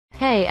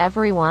Hey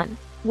everyone!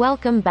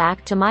 Welcome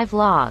back to my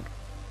vlog.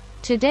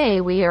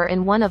 Today we are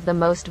in one of the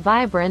most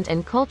vibrant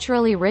and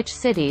culturally rich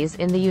cities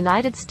in the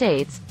United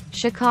States,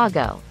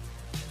 Chicago.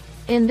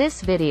 In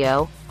this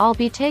video, I'll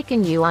be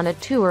taking you on a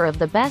tour of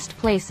the best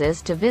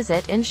places to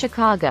visit in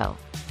Chicago.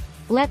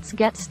 Let's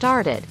get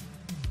started.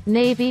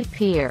 Navy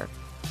Pier.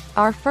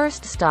 Our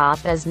first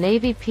stop is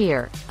Navy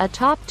Pier, a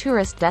top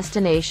tourist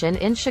destination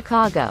in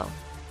Chicago.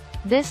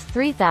 This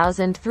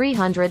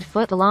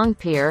 3,300-foot-long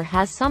pier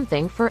has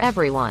something for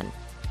everyone.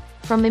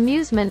 From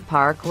amusement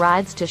park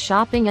rides to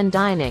shopping and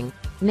dining,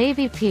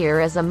 Navy Pier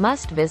is a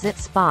must-visit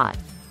spot.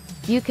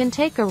 You can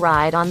take a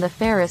ride on the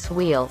Ferris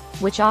wheel,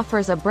 which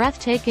offers a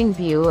breathtaking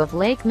view of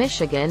Lake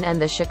Michigan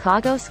and the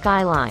Chicago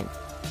skyline.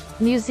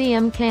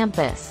 Museum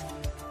Campus.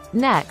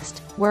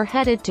 Next, we're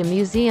headed to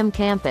Museum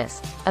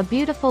Campus, a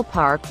beautiful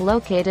park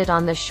located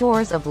on the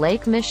shores of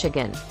Lake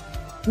Michigan.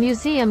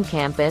 Museum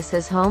Campus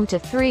is home to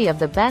three of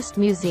the best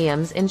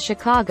museums in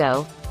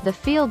Chicago: the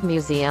Field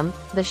Museum,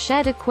 the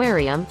Shedd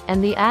Aquarium,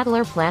 and the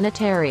Adler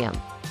Planetarium.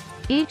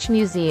 Each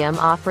museum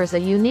offers a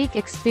unique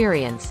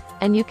experience,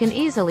 and you can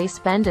easily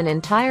spend an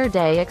entire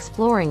day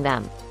exploring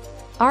them.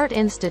 Art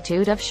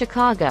Institute of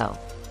Chicago.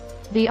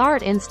 The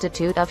Art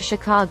Institute of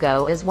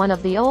Chicago is one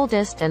of the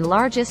oldest and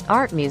largest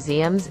art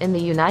museums in the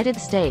United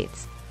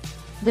States.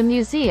 The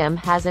museum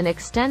has an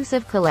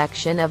extensive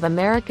collection of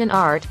American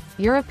art,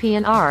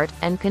 European art,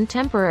 and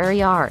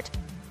contemporary art.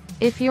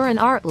 If you're an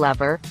art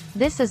lover,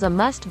 this is a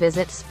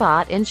must-visit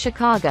spot in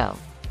Chicago.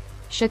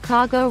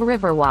 Chicago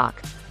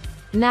Riverwalk.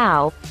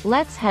 Now,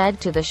 let's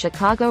head to the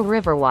Chicago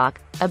Riverwalk,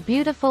 a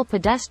beautiful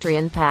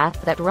pedestrian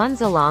path that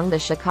runs along the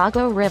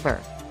Chicago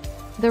River.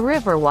 The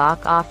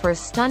Riverwalk offers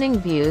stunning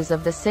views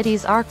of the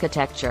city's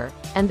architecture,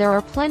 and there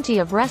are plenty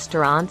of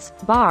restaurants,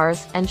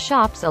 bars, and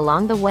shops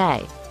along the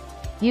way.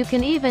 You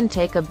can even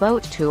take a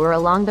boat tour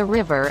along the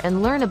river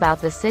and learn about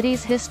the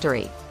city's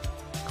history.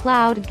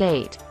 Cloud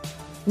Gate.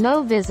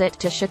 No visit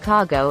to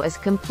Chicago is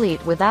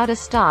complete without a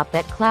stop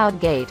at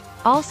Cloud Gate,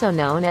 also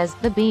known as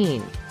the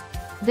Bean.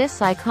 This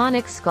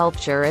iconic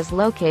sculpture is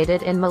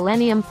located in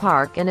Millennium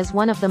Park and is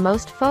one of the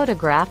most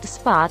photographed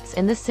spots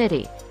in the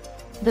city.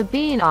 The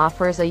Bean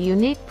offers a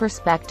unique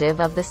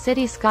perspective of the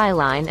city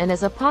skyline and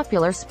is a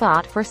popular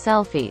spot for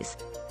selfies.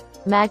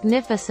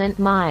 Magnificent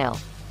Mile.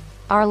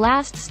 Our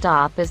last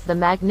stop is the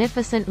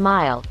Magnificent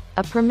Mile,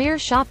 a premier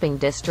shopping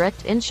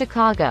district in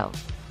Chicago.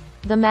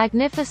 The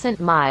Magnificent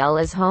Mile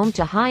is home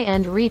to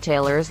high-end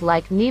retailers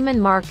like Neiman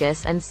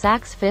Marcus and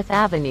Saks Fifth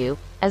Avenue,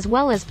 as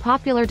well as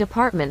popular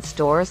department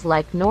stores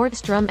like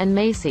Nordstrom and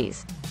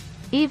Macy's.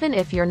 Even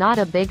if you're not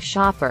a big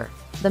shopper,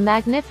 the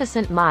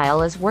Magnificent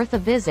Mile is worth a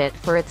visit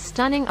for its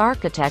stunning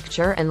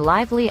architecture and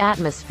lively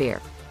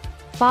atmosphere.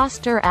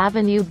 Foster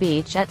Avenue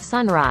Beach at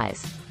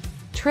sunrise.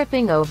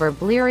 Tripping over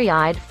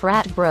bleary-eyed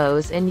frat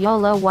bros in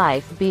YOLO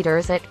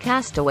wife-beaters at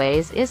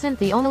Castaways isn't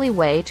the only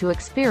way to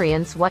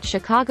experience what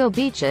Chicago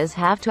beaches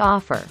have to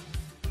offer.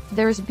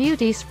 There's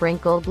beauty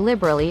sprinkled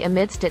liberally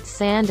amidst its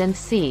sand and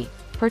sea,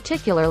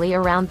 particularly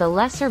around the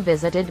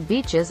lesser-visited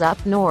beaches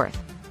up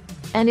north.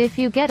 And if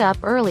you get up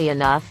early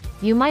enough,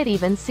 you might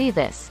even see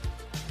this.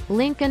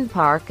 Lincoln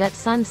Park at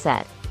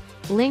sunset.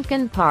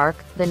 Lincoln Park,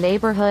 the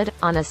neighborhood,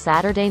 on a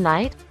Saturday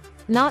night?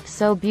 Not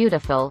so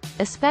beautiful,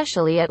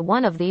 especially at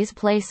one of these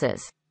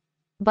places.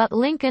 But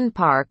Lincoln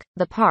Park,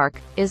 the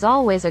park, is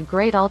always a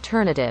great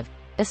alternative,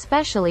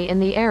 especially in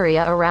the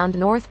area around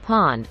North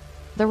Pond,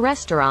 the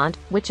restaurant,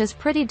 which is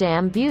pretty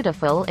damn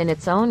beautiful in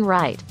its own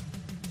right.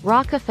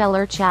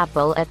 Rockefeller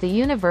Chapel at the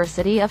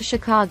University of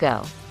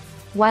Chicago.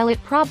 While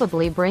it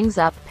probably brings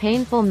up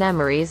painful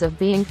memories of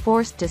being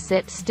forced to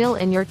sit still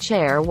in your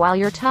chair while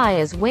your tie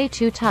is way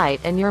too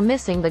tight and you're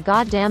missing the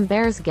goddamn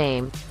Bears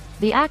game,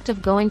 the act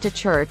of going to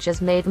church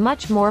is made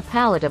much more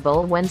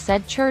palatable when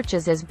said church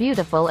is as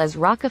beautiful as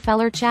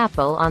Rockefeller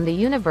Chapel on the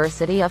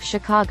University of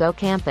Chicago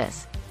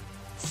campus.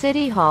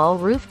 City Hall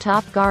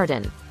Rooftop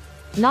Garden.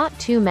 Not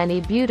too many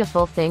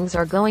beautiful things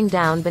are going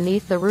down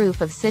beneath the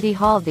roof of City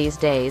Hall these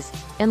days,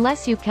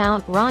 unless you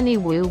count Ronnie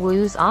Woo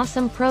Woo's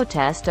awesome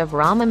protest of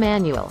Rahm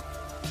Emanuel.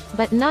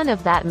 But none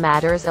of that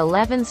matters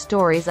 11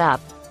 stories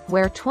up,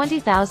 where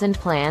 20,000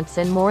 plants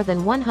and more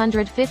than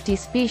 150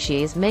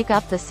 species make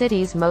up the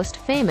city's most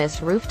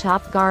famous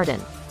rooftop garden.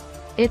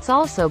 It's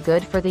also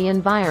good for the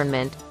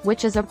environment,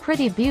 which is a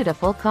pretty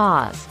beautiful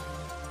cause.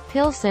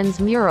 Pilsen's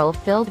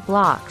mural-filled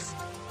blocks.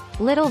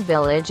 Little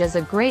Village is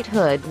a great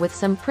hood with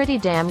some pretty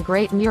damn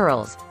great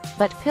murals,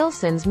 but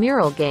Pilsen's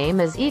mural game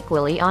is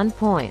equally on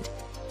point.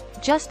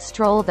 Just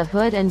stroll the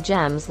hood and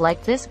gems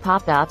like this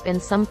pop up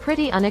in some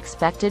pretty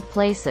unexpected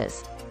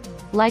places.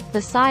 Like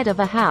the side of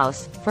a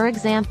house, for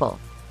example.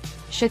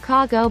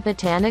 Chicago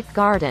Botanic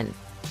Garden.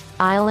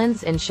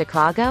 Islands in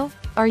Chicago?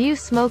 Are you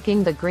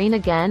smoking the green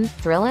again,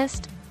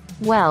 Thrillist?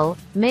 Well,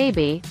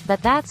 maybe,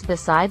 but that's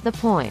beside the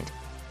point.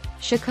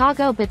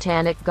 Chicago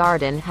Botanic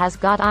Garden has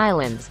got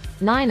islands,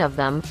 9 of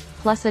them,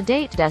 plus a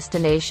date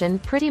destination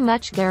pretty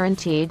much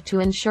guaranteed to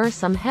ensure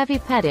some heavy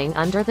petting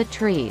under the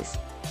trees.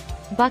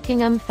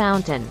 Buckingham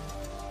Fountain.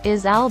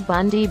 Is Al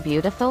Bundy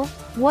beautiful?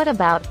 What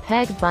about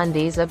Peg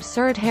Bundy's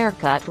absurd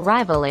haircut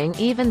rivaling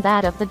even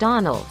that of the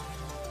Donald?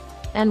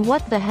 And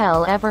what the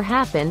hell ever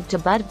happened to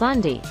Bud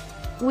Bundy?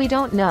 We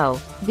don't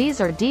know. These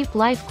are deep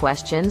life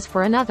questions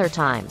for another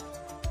time.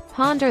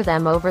 Ponder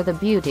them over the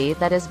beauty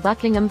that is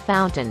Buckingham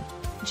Fountain.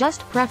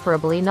 Just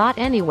preferably not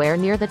anywhere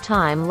near the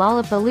time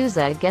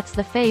Lollapalooza gets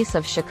the face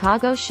of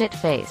Chicago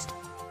shit-faced.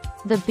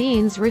 The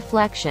Bean's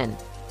reflection.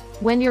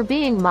 When you're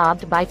being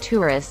mobbed by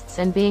tourists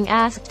and being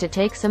asked to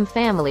take some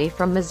family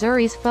from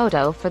Missouri's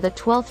photo for the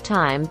 12th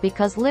time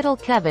because little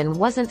Kevin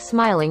wasn't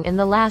smiling in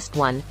the last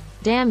one,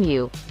 damn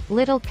you,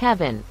 little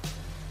Kevin.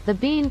 The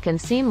Bean can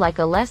seem like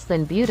a less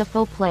than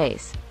beautiful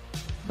place.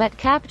 But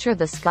capture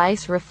the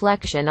sky's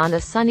reflection on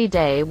a sunny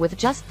day with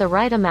just the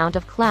right amount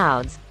of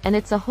clouds, and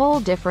it's a whole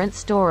different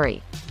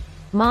story.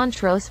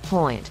 Montrose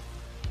Point.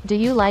 Do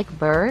you like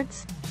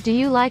birds? Do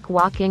you like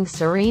walking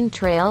serene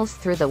trails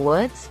through the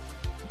woods?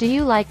 Do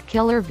you like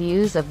killer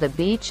views of the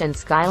beach and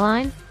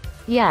skyline?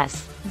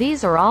 Yes,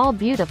 these are all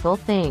beautiful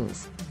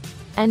things.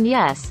 And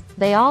yes,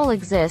 they all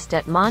exist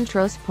at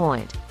Montrose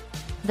Point.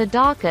 The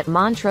dock at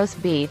Montrose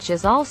Beach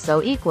is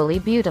also equally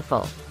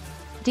beautiful.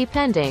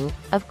 Depending,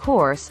 of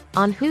course,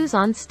 on who's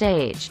on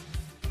stage.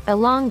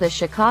 Along the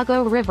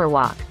Chicago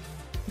Riverwalk.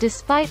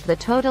 Despite the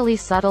totally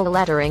subtle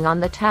lettering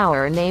on the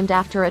tower named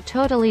after a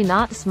totally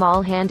not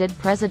small-handed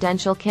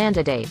presidential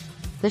candidate,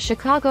 the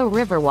Chicago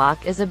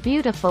Riverwalk is a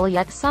beautiful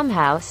yet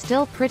somehow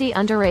still pretty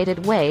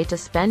underrated way to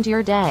spend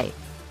your day.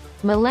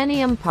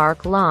 Millennium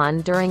Park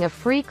lawn during a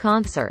free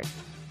concert.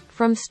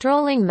 From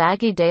strolling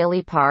Maggie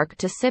Daley Park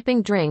to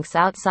sipping drinks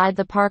outside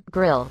the park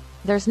grill,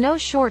 there's no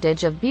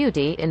shortage of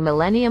beauty in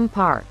Millennium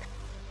Park.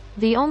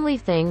 The only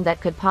thing that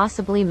could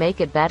possibly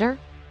make it better?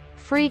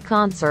 Free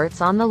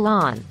concerts on the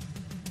lawn.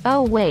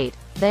 Oh wait,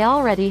 they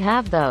already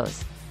have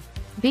those.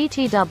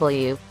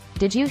 BTW,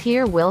 did you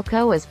hear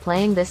Wilco is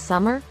playing this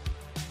summer?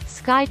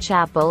 Sky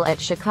Chapel at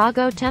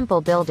Chicago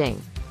Temple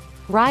Building.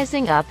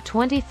 Rising up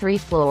 23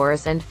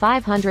 floors and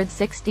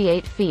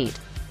 568 feet,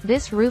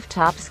 this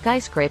rooftop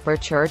skyscraper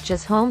church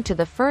is home to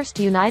the First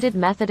United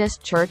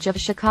Methodist Church of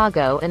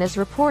Chicago and is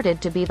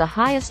reported to be the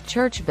highest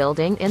church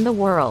building in the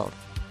world.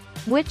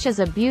 Which is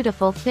a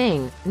beautiful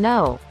thing,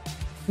 no?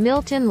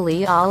 Milton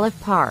Lee Olive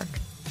Park.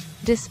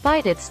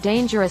 Despite its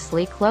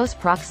dangerously close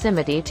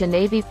proximity to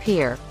Navy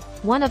Pier,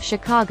 one of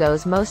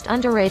Chicago's most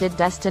underrated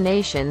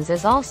destinations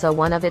is also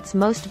one of its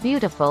most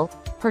beautiful,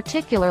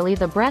 particularly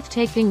the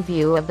breathtaking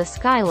view of the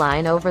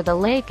skyline over the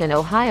lake and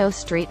Ohio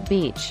Street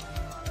Beach.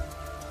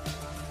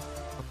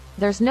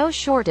 There's no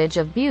shortage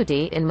of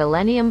beauty in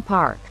Millennium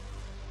Park.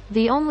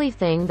 The only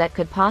thing that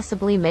could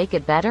possibly make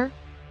it better?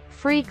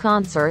 Free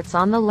concerts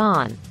on the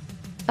lawn.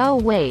 Oh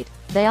wait,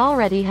 they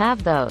already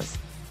have those.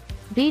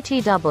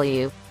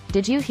 BTW,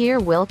 did you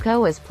hear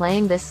Wilco is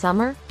playing this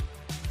summer?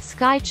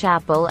 Sky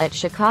Chapel at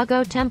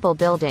Chicago Temple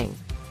Building.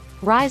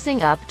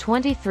 Rising up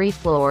 23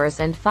 floors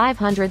and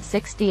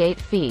 568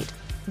 feet,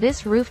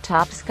 this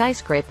rooftop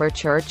skyscraper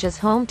church is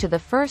home to the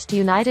First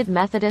United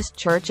Methodist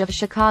Church of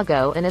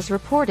Chicago and is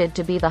reported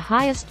to be the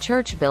highest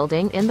church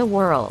building in the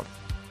world.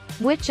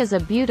 Which is a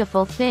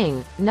beautiful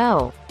thing,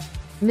 no?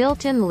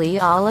 Milton Lee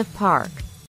Olive Park.